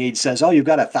Writing Age says, oh, you've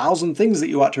got 1,000 things that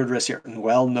you ought to address here.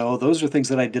 Well, no, those are things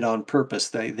that I did on purpose.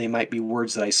 They might be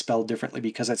words that I spelled differently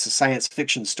because it's a science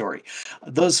fiction story,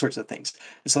 those sorts of things.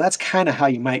 And so that's kind of how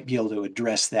you might be able to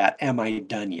address that. Am I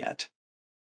done yet?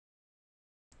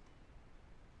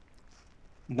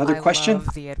 Another I question?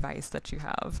 love the advice that you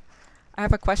have. I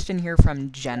have a question here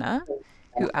from Jenna,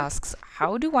 who asks,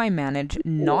 how do I manage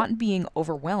not being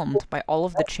overwhelmed by all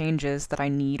of the changes that I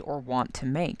need or want to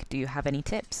make? Do you have any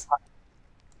tips?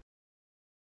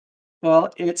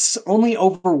 Well, it's only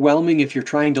overwhelming if you're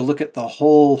trying to look at the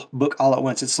whole book all at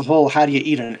once. It's the whole how do you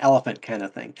eat an elephant kind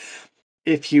of thing.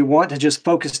 If you want to just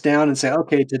focus down and say,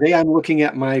 okay, today I'm looking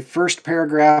at my first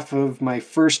paragraph of my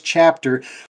first chapter,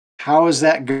 How is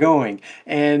that going?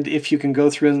 And if you can go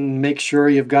through and make sure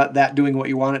you've got that doing what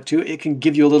you want it to, it can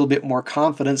give you a little bit more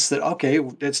confidence that, okay,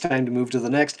 it's time to move to the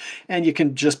next. And you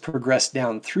can just progress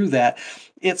down through that.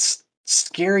 It's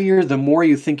scarier the more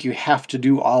you think you have to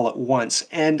do all at once.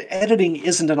 And editing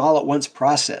isn't an all at once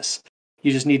process.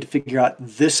 You just need to figure out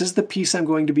this is the piece I'm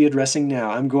going to be addressing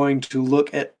now. I'm going to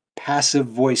look at passive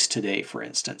voice today, for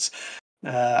instance.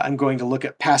 I'm going to look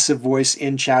at passive voice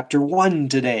in chapter 1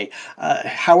 today.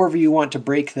 However you want to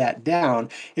break that down,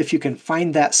 if you can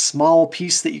find that small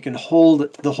piece that you can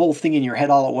hold the whole thing in your head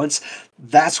all at once,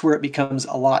 that's where it becomes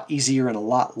a lot easier and a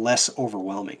lot less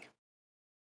overwhelming.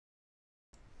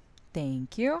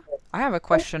 Thank you. I have a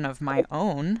question of my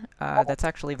own that's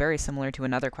actually very similar to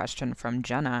another question from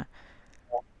Jenna.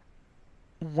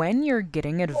 When you're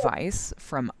getting advice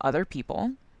from other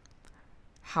people,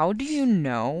 how do you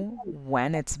know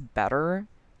when it's better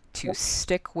to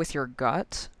stick with your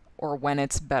gut or when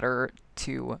it's better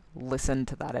to listen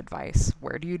to that advice?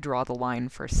 Where do you draw the line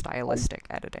for stylistic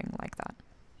editing like that?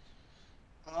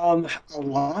 A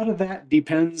lot of that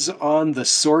depends on the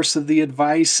source of the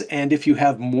advice and if you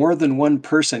have more than one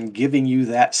person giving you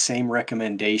that same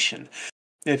recommendation.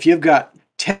 If you've got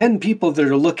 10 people that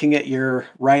are looking at your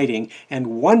writing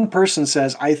and one person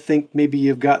says, I think maybe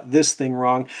you've got this thing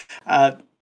wrong, uh,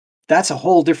 that's a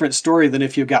whole different story than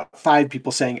if you've got 5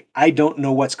 people saying, I don't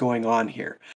know what's going on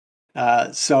here.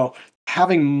 So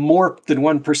having more than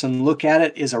one person look at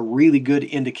it is a really good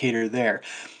indicator there.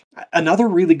 Another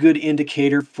really good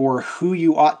indicator for who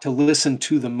you ought to listen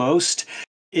to the most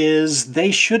is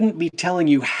they shouldn't be telling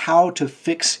you how to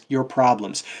fix your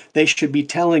problems. They should be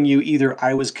telling you either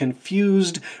I was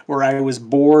confused or I was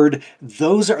bored.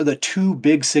 Those are the two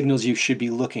big signals you should be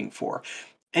looking for.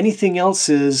 Anything else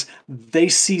is they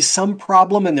see some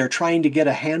problem and they're trying to get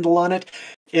a handle on it.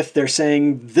 If they're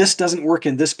saying this doesn't work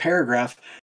in this paragraph,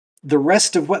 the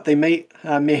rest of what they may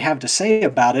have to say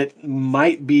about it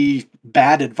might be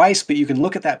bad advice, but you can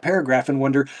look at that paragraph and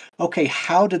wonder, okay,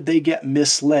 how did they get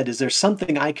misled? Is there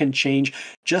something I can change?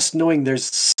 Just knowing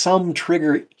there's some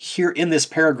trigger here in this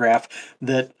paragraph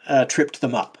that tripped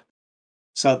them up.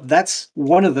 So that's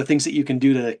one of the things that you can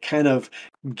do to kind of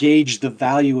gauge the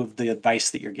value of the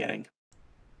advice that you're getting.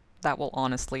 That will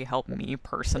honestly help me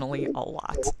personally a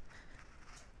lot.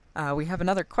 We have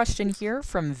another question here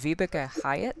from Vibeke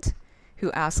Hyatt,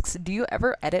 who asks, do you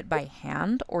ever edit by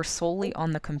hand or solely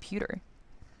on the computer?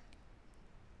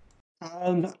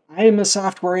 I am a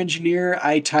software engineer.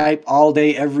 I type all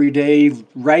day, every day.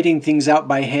 Writing things out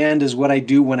by hand is what I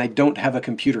do when I don't have a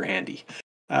computer handy.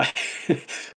 Uh,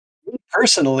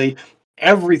 Personally,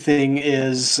 everything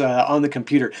is on the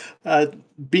computer.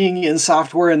 Being in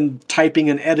software and typing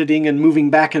and editing and moving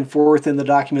back and forth in the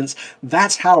documents,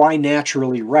 that's how I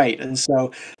naturally write. And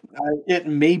so it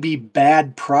may be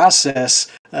bad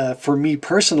process for me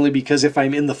personally, because if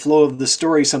I'm in the flow of the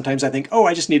story, sometimes I think, oh,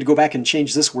 I just need to go back and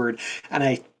change this word. And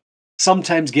I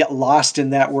sometimes get lost in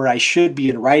that where I should be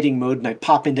in writing mode and I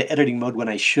pop into editing mode when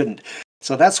I shouldn't.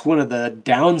 So that's one of the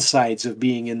downsides of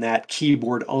being in that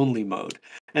keyboard only mode.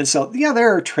 And so, yeah,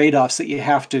 there are trade offs that you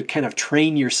have to kind of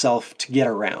train yourself to get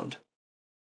around.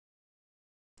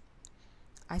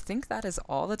 I think that is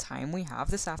all the time we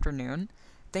have this afternoon.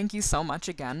 Thank you so much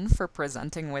again for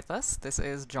presenting with us. This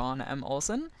is John M.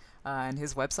 Olsen, and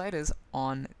his website is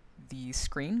on the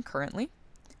screen currently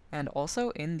and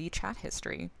also in the chat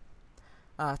history.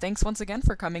 Thanks once again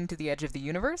for coming to the Edge of the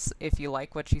Universe. If you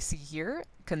like what you see here,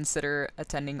 consider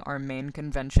attending our main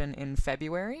convention in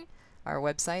February. Our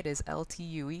website is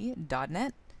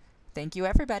ltue.net. Thank you,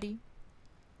 everybody.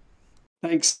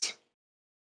 Thanks.